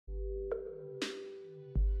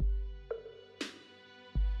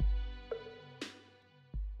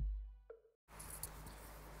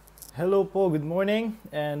Hello po, good morning,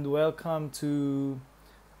 and welcome to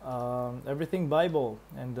Everything Bible.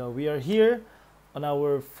 And we are here on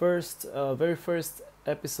our very first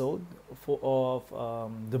episode of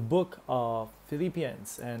the book of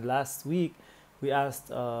Philippians. And last week, we asked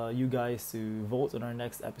you guys to vote on our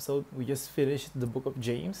next episode. We just finished the book of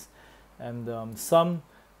James, and some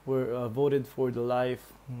were voted for the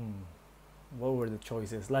life. What were the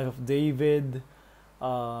choices? Life of David,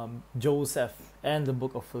 Joseph, and the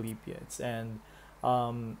book of Philippians. And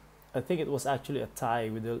um, I think it was actually a tie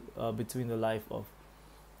between the life of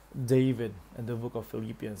David and the book of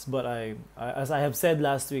Philippians. But as I have said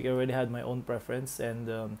last week, I already had my own preference, and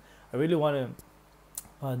I really want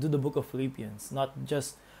to do the book of Philippians, not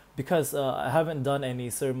just because I haven't done any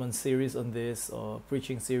sermon series on this or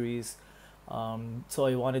preaching series. So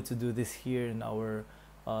I wanted to do this here in our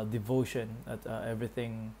devotion at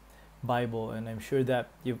Everything Bible, and I'm sure that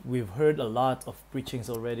we've heard a lot of preachings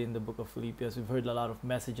already in the book of Philippians. We've heard a lot of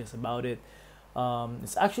messages about it.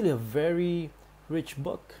 It's actually a very rich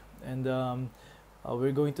book, and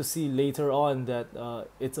we're going to see later on that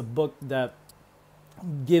it's a book that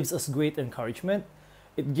gives us great encouragement.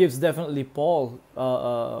 It gives definitely Paul,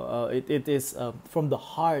 it is from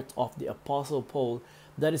the heart of the Apostle Paul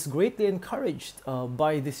that is greatly encouraged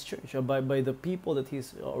by this church, by the people that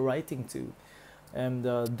he's writing to. And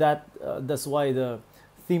that's why the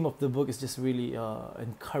theme of the book is just really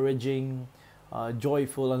encouraging,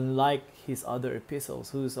 joyful, unlike his other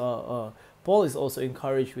epistles. Paul is also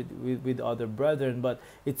encouraged with other brethren, but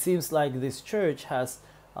it seems like this church has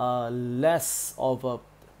less of a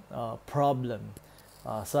problem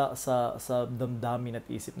sa damdamin at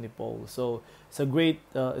isip ni Paul. So it's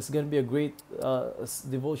going to be a great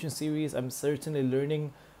devotion series. I'm certainly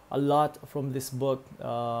learning a lot from this book,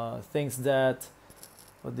 things that,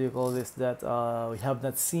 what do you call this, that we have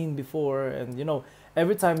not seen before. And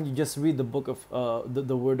every time you just read the book of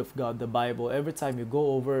the Word of God, the Bible, every time you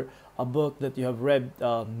go over a book that you have read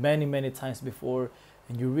many times before,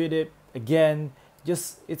 and you read it again,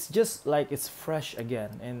 it's just like it's fresh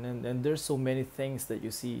again. And there's so many things that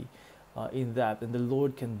you see in that, and the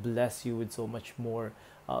Lord can bless you with so much more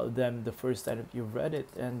than the first time that you've read it.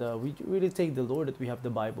 And we really thank the Lord that we have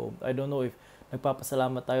the Bible. I don't know if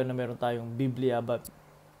nagpapasalamat tayo na meron tayong Biblia, but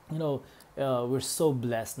we're so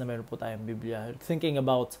blessed na meron po tayong Biblia. Thinking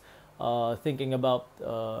about like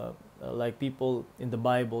people in the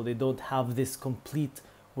Bible, they don't have this complete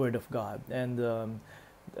Word of God. And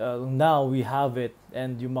now we have it,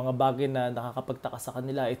 and yung mga bagay na nakakapagtaka sa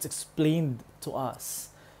kanila, it's explained to us,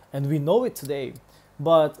 and we know it today.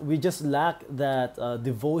 But we just lack that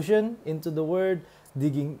devotion into the Word,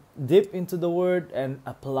 digging deep into the Word, and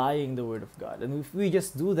applying the Word of God. And if we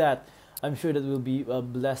just do that, I'm sure that we'll be a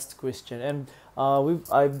blessed Christian. And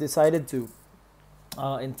I've decided to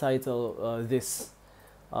entitle this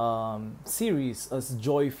series as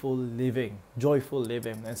Joyful Living. Joyful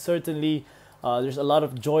Living. And certainly there's a lot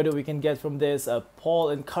of joy that we can get from this. Paul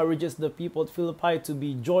encourages the people at Philippi to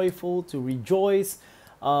be joyful, to rejoice.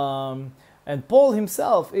 And Paul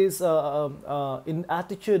himself is in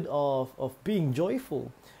attitude of being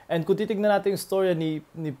joyful. And kung titignan natin yung story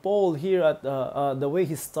ni Paul here at the way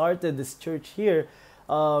he started this church here,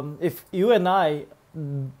 if you and I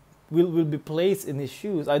will be placed in his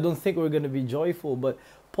shoes, I don't think we're going to be joyful. But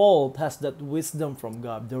Paul has that wisdom from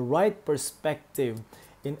God, the right perspective.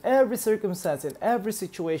 In every circumstance, in every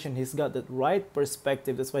situation, he's got that right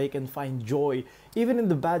perspective. That's why he can find joy, even in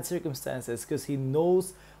the bad circumstances, because he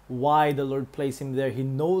knows why the Lord placed him there. He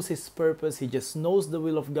knows his purpose. He just knows the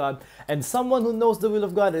will of God. And someone who knows the will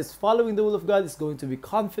of God, is following the will of God, is going to be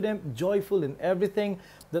confident, joyful in everything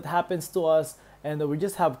that happens to us. And we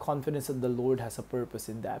just have confidence that the Lord has a purpose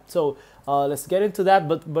in that. So let's get into that.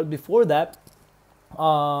 But before that, we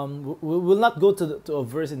will not go to a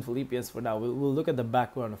verse in Philippians for now. We'll look at the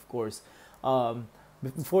background, of course.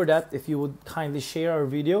 Before that, if you would kindly share our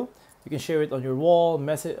video, you can share it on your wall,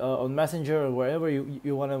 on Messenger, or wherever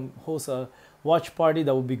you want to host a watch party.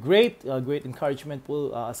 That would be great. Great encouragement po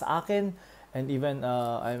sa akin, and even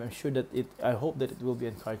I'm sure that I hope that it will be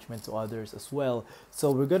encouragement to others as well. So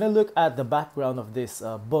we're gonna look at the background of this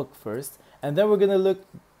book first, and then we're gonna look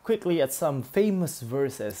quickly at some famous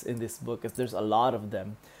verses in this book, because there's a lot of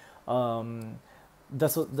them.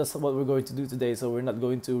 That's what we're going to do today. So we're not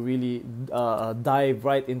going to really dive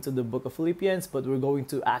right into the book of Philippians, but we're going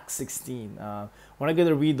to Acts 16. When I'm going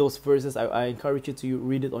to read those verses, I encourage you to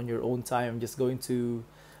read it on your own time. I'm just going to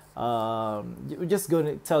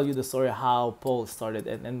tell you the story of how Paul started,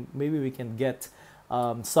 and maybe we can get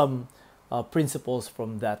some principles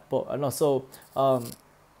from that. And also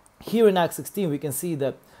here in Acts 16, we can see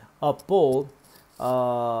that Paul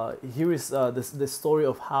here is the story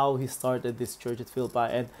of how he started this church at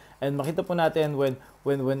Philippi, and makita po natin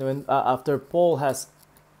when after Paul has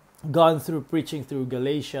gone through preaching through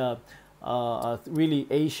Galatia, really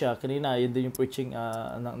Asia, kanina yun din yung preaching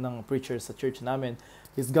ng preacher sa church namin.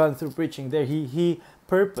 He's gone through preaching there. He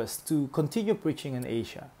purposed to continue preaching in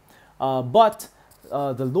Asia, but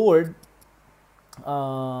the Lord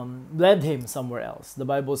led him somewhere else. The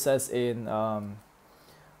Bible says in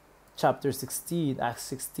chapter 16, Acts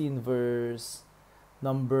 16, verse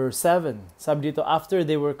number 7. Sabi dito, after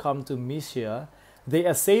they were come to Mysia, they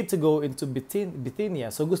essayed to go into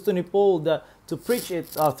Bithynia. So gusto ni Paul to preach it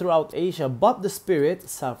throughout Asia, but the Spirit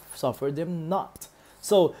suffered them not.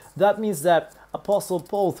 So that means that Apostle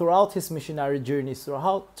Paul, throughout his missionary journeys,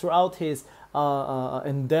 throughout his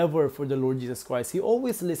endeavor for the Lord Jesus Christ, he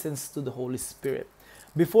always listens to the Holy Spirit.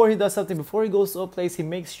 Before he does something, before he goes to a place, he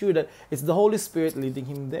makes sure that it's the Holy Spirit leading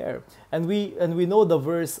him there. And we know the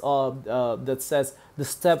verse that says, the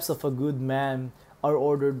steps of a good man are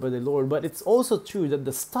ordered by the Lord. But it's also true that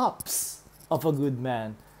the stops of a good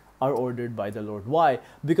man are ordered by the Lord. Why?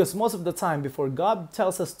 Because most of the time, before God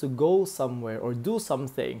tells us to go somewhere or do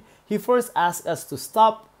something, He first asks us to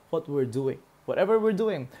stop what we're doing, whatever we're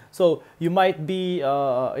doing. So you might be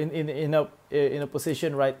in a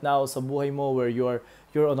position right now sa buhay mo where you're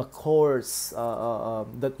on a course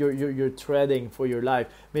that you're treading for your life.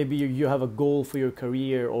 Maybe you have a goal for your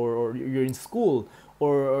career, or you're in school,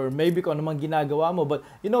 or maybe kung ano mang ginagawa mo. But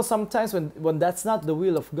sometimes when that's not the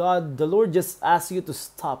will of God, the Lord just asks you to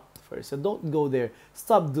stop first. So don't go there.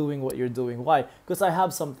 Stop doing what you're doing. Why? Because I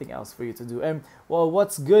have something else for you to do. And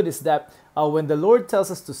what's good is that when the Lord tells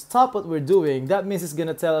us to stop what we're doing, that means He's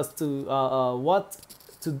gonna tell us to what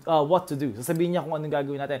to do. Sasabihin niya kung anong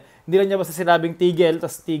gagawin natin. Hindi lang niya basta sinabing tigil,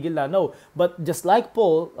 tas tigil na. No. But just like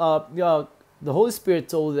Paul, the Holy Spirit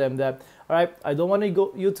told them that, all right, I don't want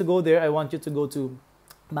you to go there. I want you to go to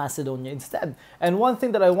Macedonia instead. And one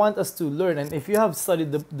thing that I want us to learn, and if you have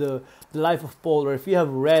studied the life of Paul, or if you have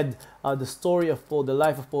read the story of Paul, the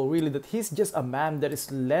life of Paul, really, that he's just a man that is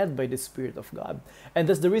led by the Spirit of God. And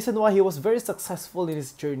that's the reason why he was very successful in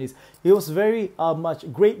his journeys. He was very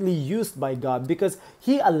greatly used by God, because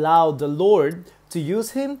he allowed the Lord to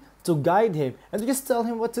use him, to guide him, and to just tell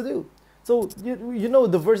him what to do. So you know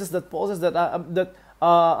the verses that Paul says that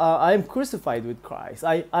I am crucified with Christ.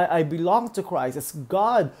 I belong to Christ. It's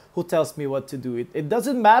God who tells me what to do. It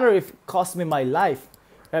doesn't matter if it costs me my life.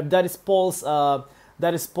 That is Paul's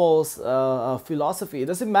philosophy. It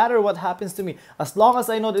doesn't matter what happens to me. As long as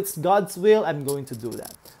I know that it's God's will, I'm going to do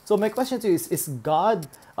that. So my question to you is God,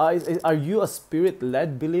 are you a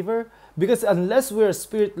Spirit-led believer? Because unless we're a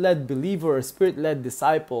Spirit-led believer, a Spirit-led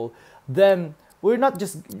disciple, then we're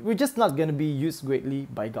just not going to be used greatly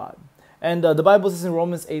by God. And the Bible says in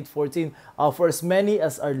Romans 8:14, for as many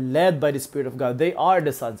as are led by the Spirit of God, they are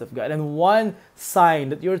the sons of God. And one sign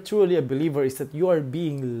that you're truly a believer is that you are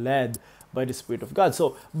being led by the Spirit of God.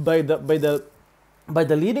 So by the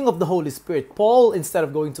leading of the Holy Spirit, Paul, instead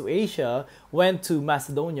of going to Asia, went to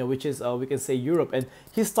Macedonia, which is we can say Europe, and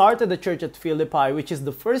he started the church at Philippi, which is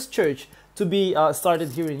the first church to be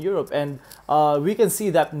started here in Europe. And we can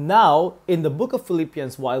see that now in the book of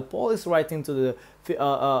Philippians, while Paul is writing to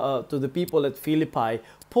the people at Philippi,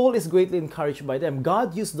 Paul is greatly encouraged by them.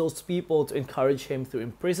 God used those people to encourage him through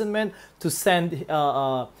imprisonment, to send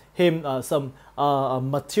him some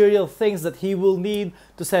material things that he will need,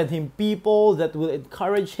 to send him people that will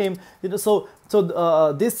encourage him. So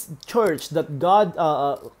this church that God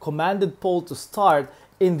commanded Paul to start,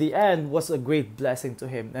 in the end, was a great blessing to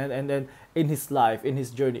him, and then in his life, in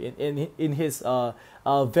his journey, in his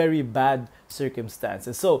very bad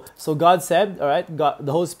circumstances. So God said, all right,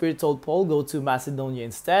 the Holy Spirit told Paul, go to Macedonia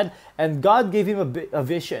instead, and God gave him a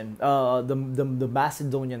vision, the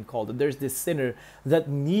Macedonian call, that there's this sinner that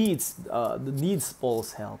needs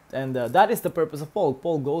Paul's help, and that is the purpose of Paul.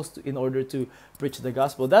 Paul goes in order to preach the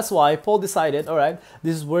gospel. That's why Paul decided, all right,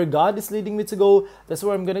 this is where God is leading me to go. That's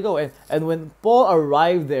where I'm gonna go. And when Paul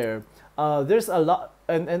arrived there, there's a lot.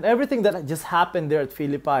 And everything that just happened there at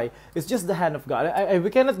Philippi is just the hand of God. We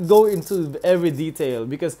cannot go into every detail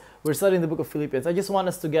because we're studying the book of Philippians. I just want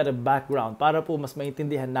us to get a background para po mas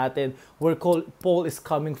maintindihan natin where Paul is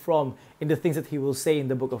coming from in the things that he will say in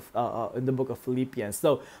the book of Philippians.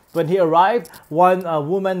 So when he arrived, one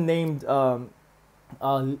woman named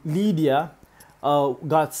Lydia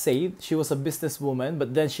got saved. She was a businesswoman,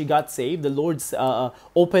 but then she got saved. The Lord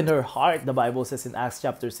opened her heart, the Bible says in Acts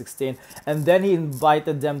chapter 16, and then He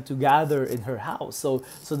invited them to gather in her house. So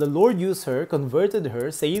the Lord used her, converted her,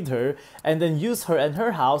 saved her, and then used her and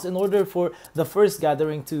her house in order for the first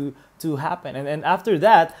gathering to happen. And after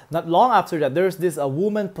that, not long after that, there's this a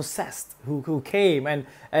woman possessed who came and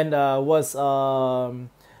was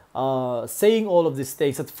saying all of these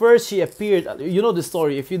things. At first, she appeared. You know the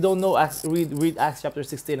story. If you don't know, read Acts chapter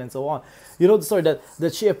 16 and so on. You know the story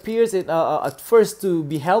that she appears at first to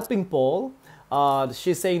be helping Paul.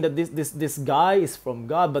 She's saying that this guy is from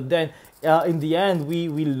God, but then in the end, we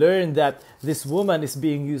learn that this woman is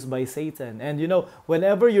being used by Satan. And you know,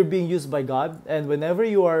 whenever you're being used by God, and whenever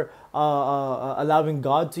you are allowing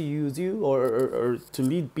God to use you or to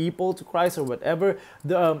lead people to Christ or whatever,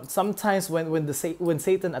 sometimes when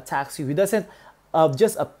Satan attacks you, he doesn't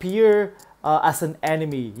just appear as an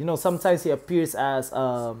enemy. You know, sometimes he appears as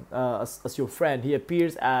your friend. He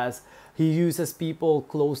appears as he uses people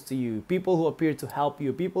close to you, people who appear to help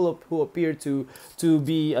you, people who appear to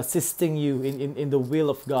be assisting you in the will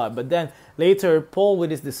of God. But then later, Paul,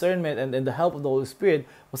 with his discernment and the help of the Holy Spirit,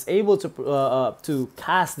 was able to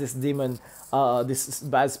cast this demon, this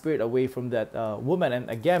bad spirit away from that woman. And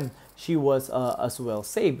again, she was as well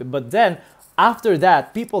saved. But then after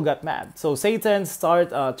that, people got mad. So Satan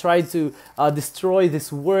tried to destroy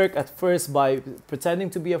this work at first by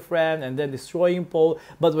pretending to be a friend and then destroying Paul.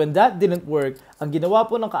 But when that didn't work, ang ginawa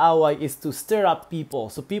po ng kaaway is to stir up people.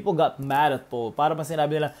 So people got mad at Paul. Para mas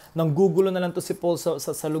sinabi nila, nanggugulo na lang to si Paul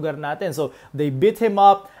sa lugar natin. So they beat him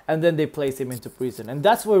up and then they placed him into prison. And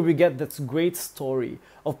that's where we get this great story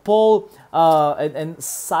of Paul and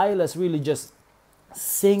Silas really just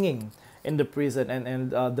singing in the prison,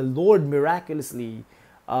 and the Lord miraculously,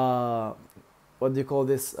 what do you call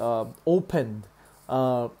this? Opened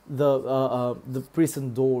the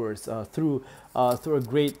prison doors through a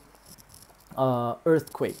great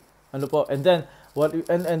earthquake. Ano po? And then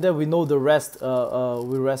and then we know the rest.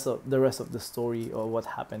 The rest of the story of what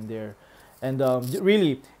happened there, and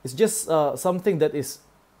really, it's just something that is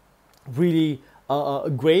really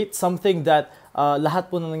great. Something that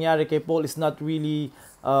lahat po na nangyari kay Paul is not really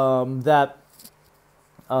that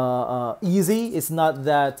easy. It's not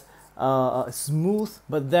that smooth.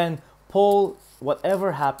 But then Paul,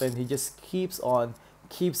 whatever happened, he just keeps on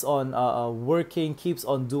working, keeps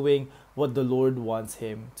on doing what the Lord wants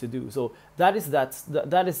him to do. So that is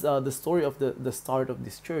the story of the start of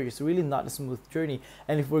this church. It's really not a smooth journey.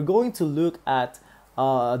 And if we're going to look at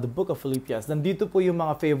the book of Philippians, nandito po yung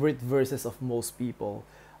mga favorite verses of most people.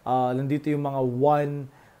 Nandito yung mga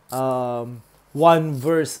one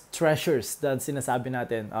verse treasures that sinasabi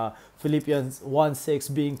natin. Philippians 1:6,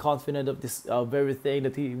 being confident of this very thing,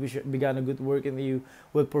 that he began a good work in you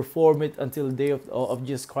will perform it until the day of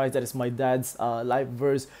Jesus Christ. That is my dad's life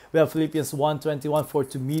verse. We have Philippians 1:21, for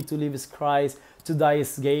to me to live is Christ, to die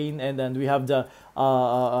is gain. And then we have the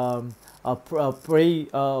pray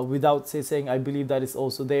without ceasing. I believe that is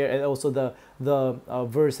also there, and also the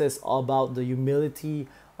verses about the humility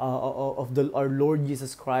of our Lord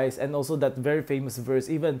Jesus Christ, and also that very famous verse,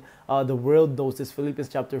 even the world knows this, Philippians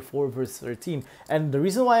chapter 4 verse 13. And the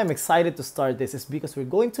reason why I'm excited to start this is because we're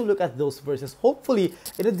going to look at those verses hopefully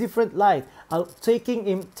in a different light, taking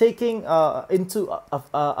into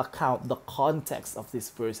account the context of these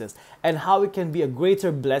verses and how it can be a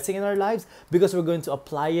greater blessing in our lives, because we're going to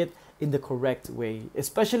apply it in the correct way.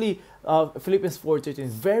 Especially Philippians 4:13,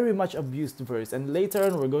 very much abused verse, and later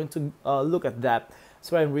on we're going to look at that.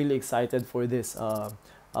 So I'm really excited for this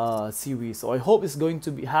series. So I hope it's going to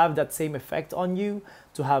have that same effect on you,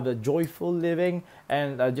 to have a joyful living,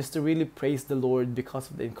 and just to really praise the Lord because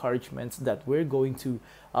of the encouragements that we're going to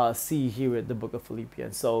see here at the book of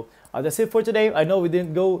Philippians. So that's it for today. I know we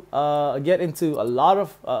didn't get into a lot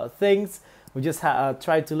of things. We just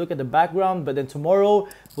tried to look at the background, but then tomorrow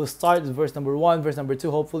we'll start with verse number 1, verse number 2,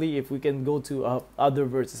 hopefully, if we can go to other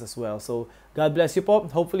verses as well. So God bless you po.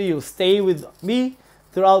 Hopefully you'll stay with me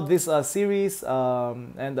throughout this series,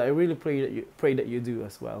 and I really pray that you do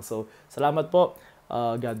as well. So salamat po.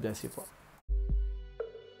 God bless you po.